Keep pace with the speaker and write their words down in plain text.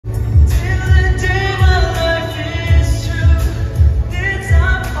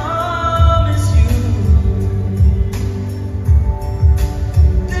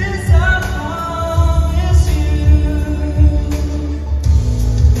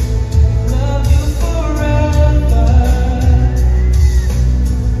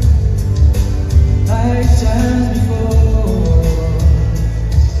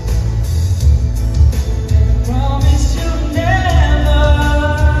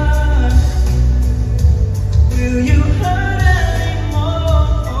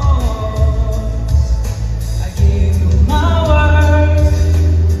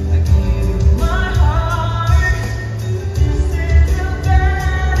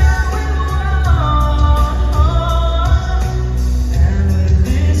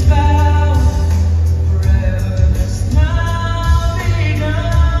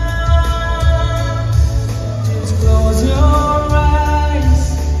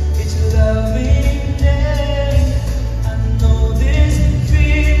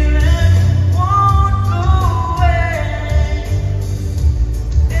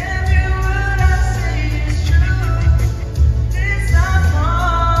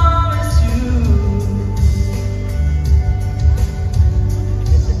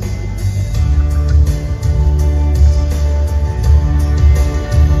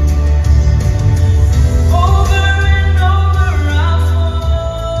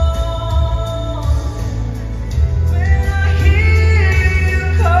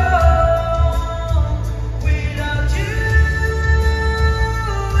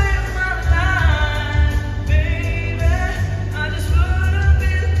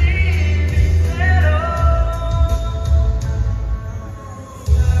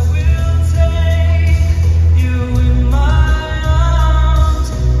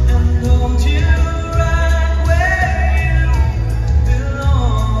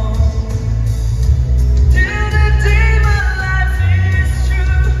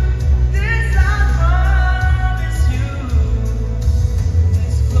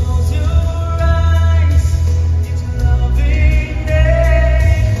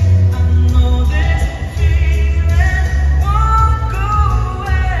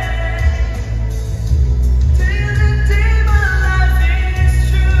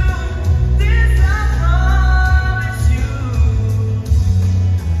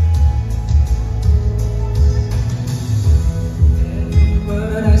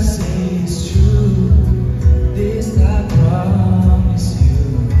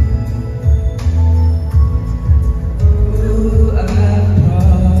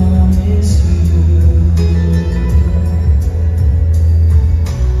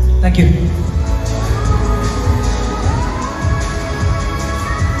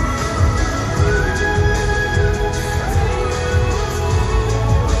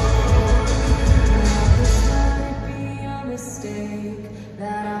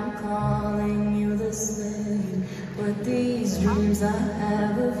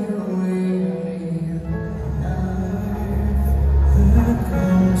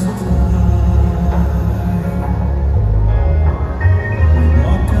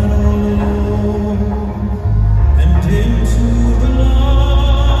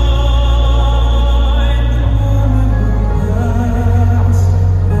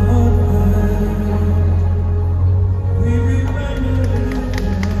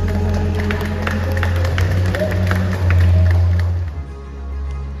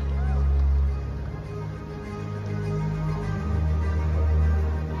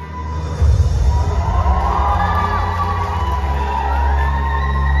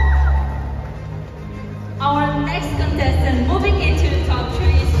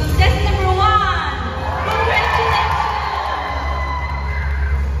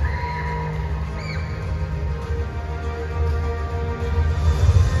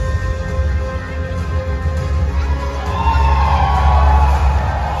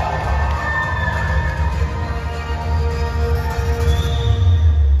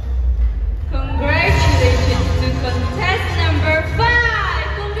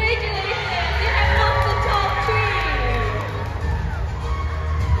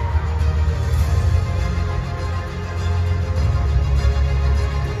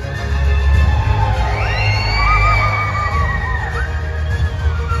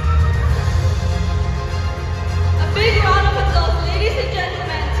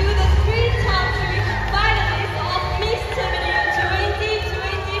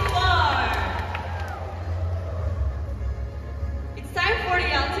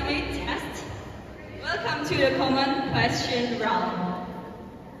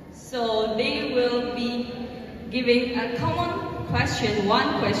So they will be giving a common question,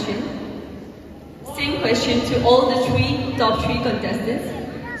 one question, same question to all the top three contestants.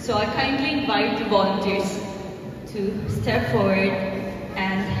 So I kindly invite the volunteers to step forward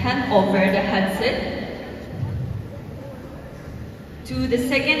and hand over the headset to the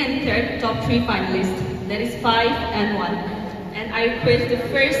second and third top three finalists, that is 5 and 1. And I request the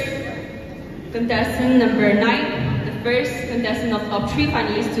first contestant, number 9, the first contestant of top three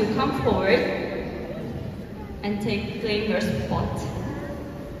finalists to come forward and claim your spot.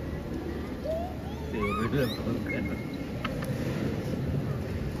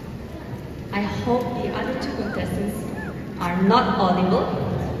 I hope the other two contestants are not audible.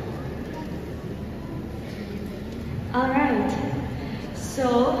 Alright,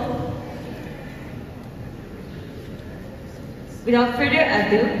 so without further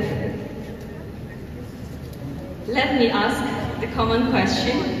ado, let me ask the common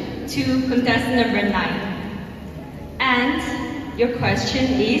question to contestant number 9. And your question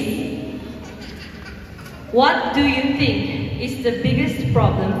is, what do you think is the biggest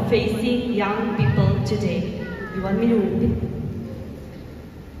problem facing young people today? You want me to repeat?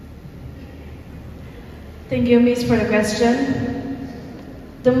 Thank you, Miss, for the question.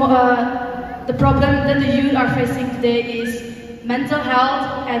 The problem that the youth are facing today is mental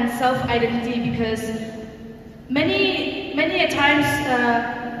health and self-identity, because many a times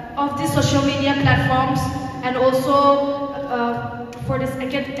of these social media platforms and also for this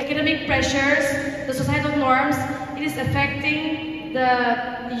academic pressures, the societal norms, it is affecting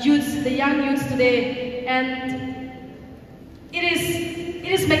the youths, the young youths today, and it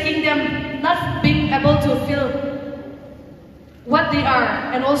is making them not being able to feel what they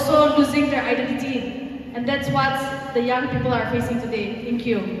are and also losing their identity, and that's what the young people are facing today. Thank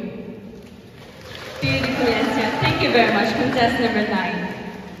you. Beautiful answer. Thank you very much, contestant number 9.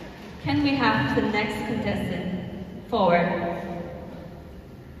 Can we have the next contestant forward?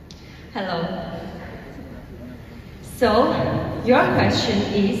 Hello. So, your question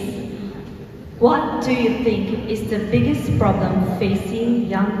is, what do you think is the biggest problem facing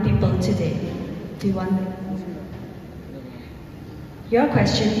young people today? Do you want? Your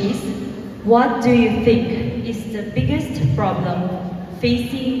question is, what do you think is the biggest problem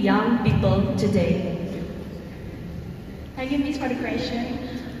facing young people today? Thank you, Miss, for the question.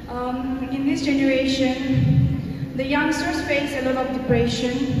 In this generation, the youngsters face a lot of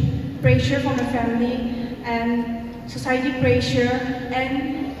depression, pressure from the family, and society pressure,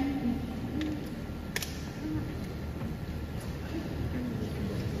 and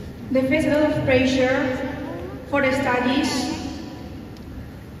they face a lot of pressure for their studies.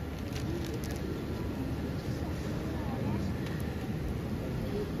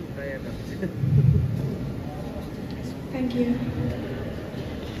 Thank you.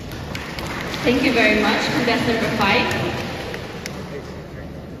 Thank you very much, contestant number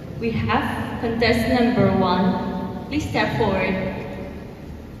 5. We have contestant number 1. Please step forward.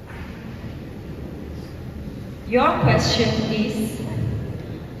 Your question is,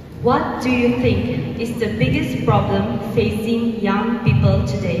 what do you think is the biggest problem facing young people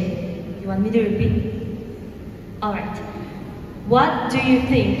want me to repeat? Alright. What do you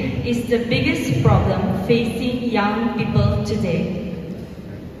think is the biggest problem facing young people today?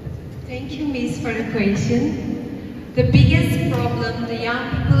 Thank you, Miss, for the question. The biggest problem the young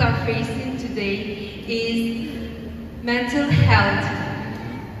people are facing today is mental health.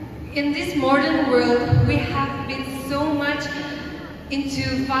 In this modern world, we have been so much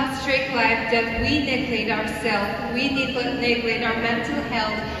into fast-track life that we neglect ourselves, we neglect our mental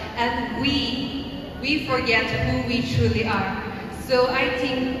health, and we forget who we truly are. So I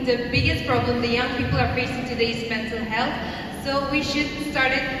think the biggest problem the young people are facing today is mental health. So we should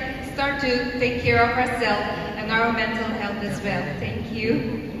start to take care of ourselves and our mental health as well. Thank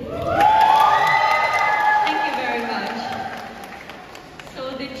you. Thank you very much.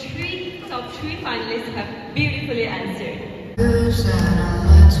 So the top three finalists have beautifully answered.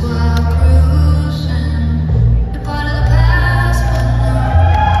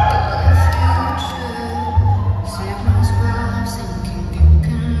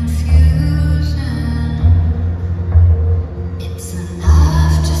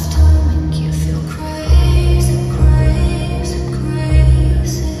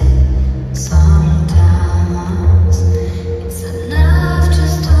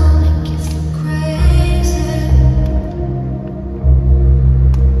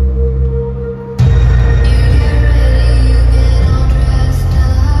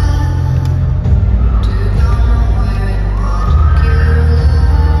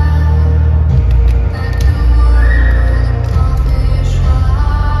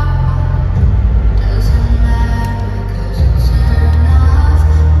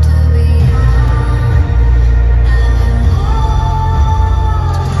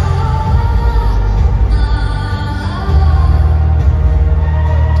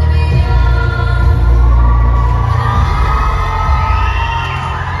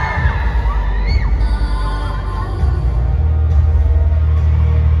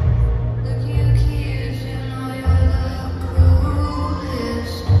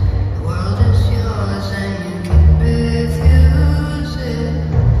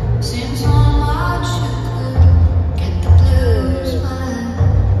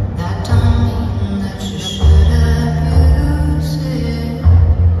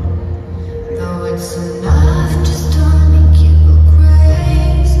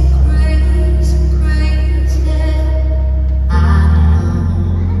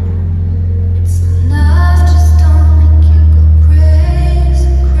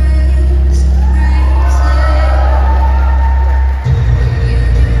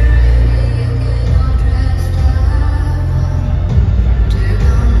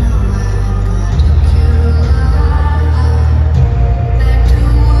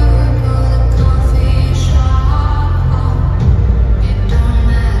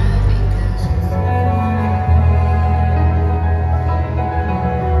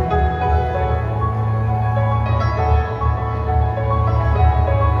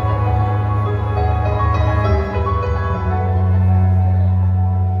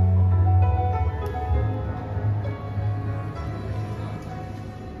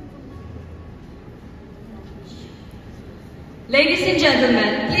 Ladies and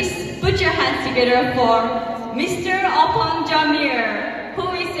gentlemen, please put your hands together for Mr. Opong Jamir,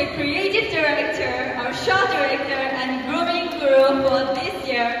 who is the creative director, our show director, and grooming guru for this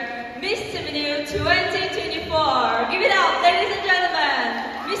year, Miss Tseminyu 2024. Give it up, ladies and gentlemen,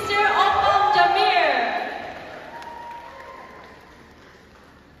 Mr. Opong Jamir.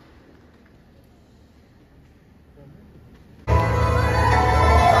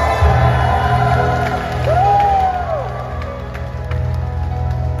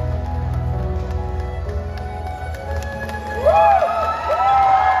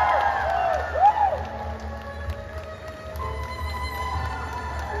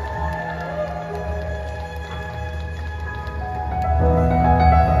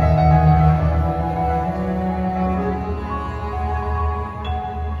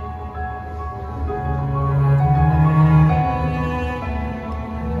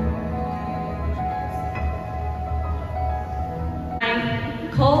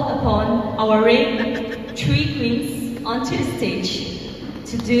 Call upon our reigning three queens onto the stage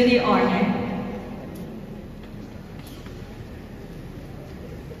to do the honor.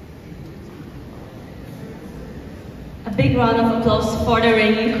 A big round of applause for the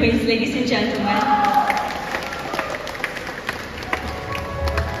reigning queens, ladies and gentlemen.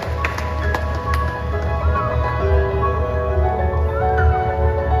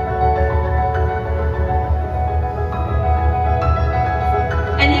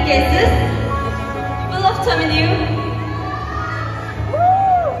 People of Tseminyu.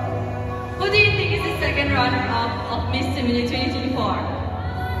 Tseminyu 2024.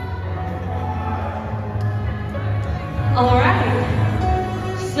 Alright,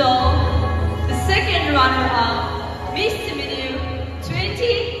 so the second runner-up, Miss Tseminyu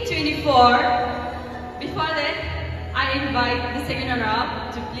 2024. Before that, I invite the second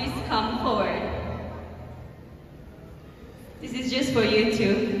runner-up to please come forward. This is just for you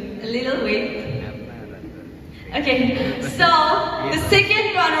too. A little wait. Okay, so the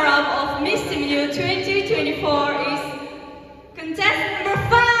second runner-up of Miss Tseminyu 2024 is contestant number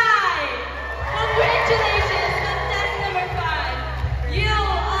 5. Congratulations, contestant number 5. You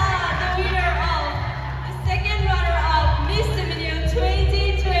are the winner of the second runner-up Miss Tseminyu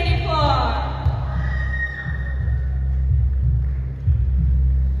 2024.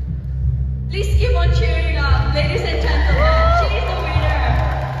 Please keep on cheering up, ladies and gentlemen. She is the winner.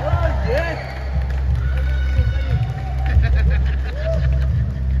 Oh, yes.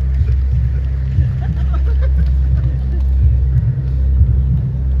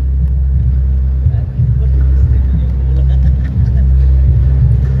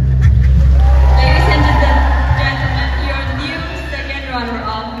 Ladies and gentlemen, your new second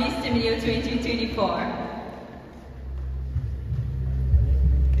runner-up Miss Tseminyu 2024.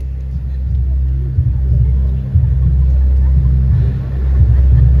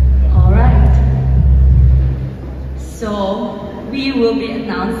 So we will be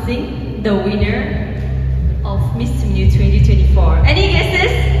announcing the winner of Miss Tseminyu 2024. Any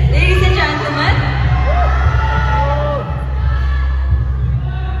guesses, ladies and gentlemen?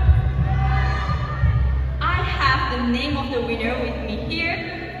 I have the name of the winner with me here.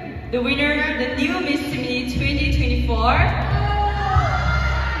 The winner, the new Miss Tseminyu 2024.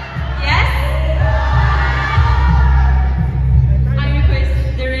 Yes? I request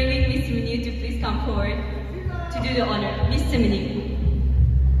the reigning Miss Tseminyu to please come forward to do the honor. Miss Tseminyu.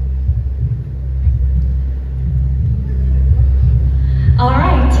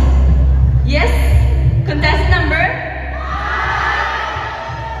 Alright. Yes? Contestant number?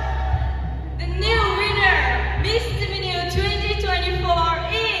 The new winner, Miss Tseminyu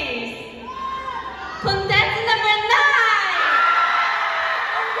 2024 is contestant number 9!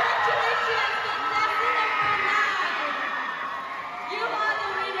 Congratulations, contestant number 9! You are the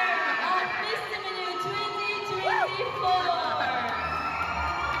winner of Miss Tseminyu 2024.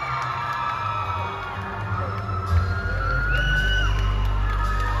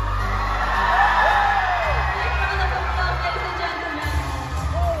 Big round of applause, ladies and gentlemen.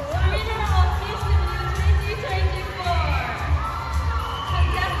 The winner of Miss Tseminyu 2024,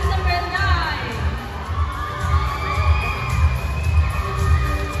 contestant number 9.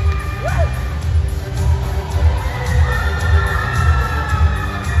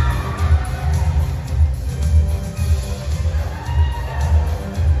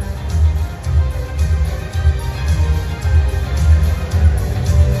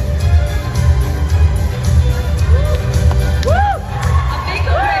 A big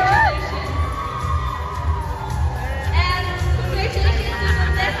congratulations. And congratulations to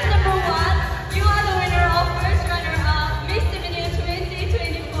contestant number 1. You are the winner of first runner-up Miss Tseminyu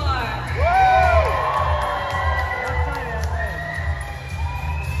 2024.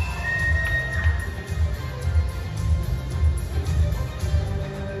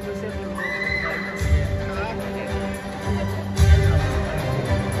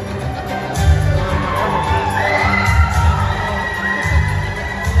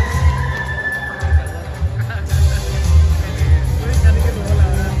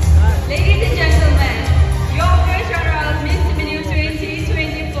 Ladies and gentlemen, your first runner-up Miss Tseminyu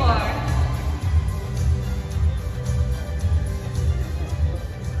 2024.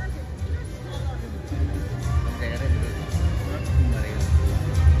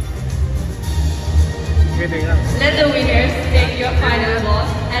 Let the winner